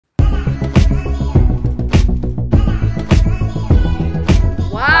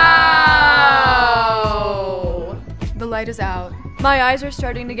light is out. My eyes are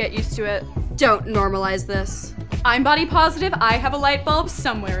starting to get used to it. Don't normalize this. I'm body positive. I have a light bulb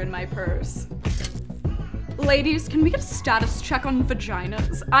somewhere in my purse. Ladies, can we get a status check on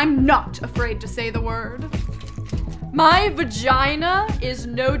vaginas? I'm not afraid to say the word. My vagina is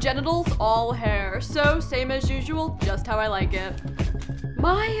no genitals, all hair. So same as usual, just how I like it.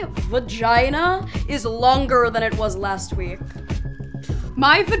 My vagina is longer than it was last week.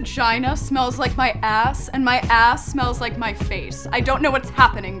 My vagina smells like my ass, and my ass smells like my face. I don't know what's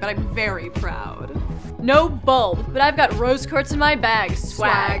happening, but I'm very proud. No bulb, but I've got rose quartz in my bag.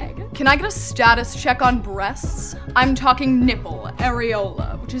 Swag. Can I get a status check on breasts? I'm talking nipple,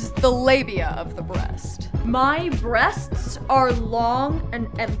 areola, which is the labia of the breast. My breasts are long and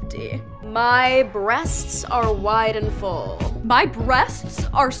empty. My breasts are wide and full. My breasts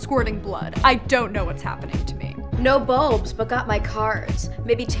are squirting blood. I don't know what's happening to me. No bulbs, but got my cards.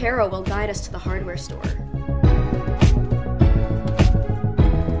 Maybe tarot will guide us to the hardware store.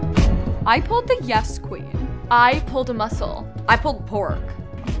 I pulled the yes queen. I pulled a muscle. I pulled pork.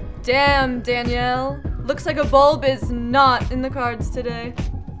 Damn, Danielle. Looks like a bulb is not in the cards today.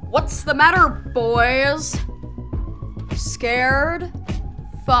 What's the matter, boys? Scared?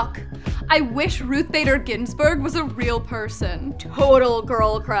 Fuck. I wish Ruth Bader Ginsburg was a real person. Total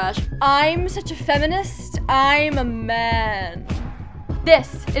girl crush. I'm such a feminist. I'm a man.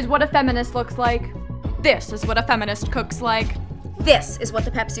 This is what a feminist looks like. This is what a feminist cooks like. This is what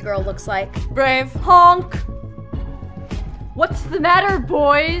the Pepsi girl looks like. Brave. Honk. What's the matter,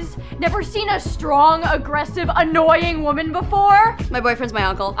 boys? Never seen a strong, aggressive, annoying woman before? My boyfriend's my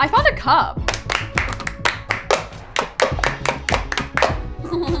uncle. I found a cup.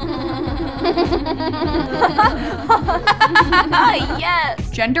 Yes!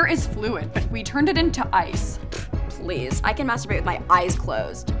 Gender is fluid, but we turned it into ice. Please, I can masturbate with my eyes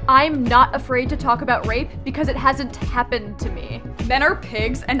closed. I'm not afraid to talk about rape because it hasn't happened to me. Men are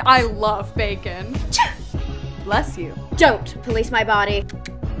pigs, and I love bacon. Bless you. Don't police my body.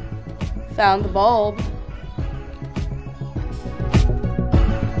 Found the bulb.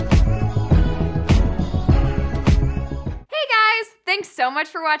 Hey guys! Thanks so much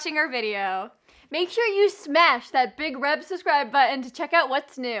for watching our video. Make sure you smash that big red subscribe button to check out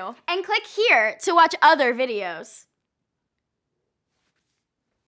what's new. And click here to watch other videos.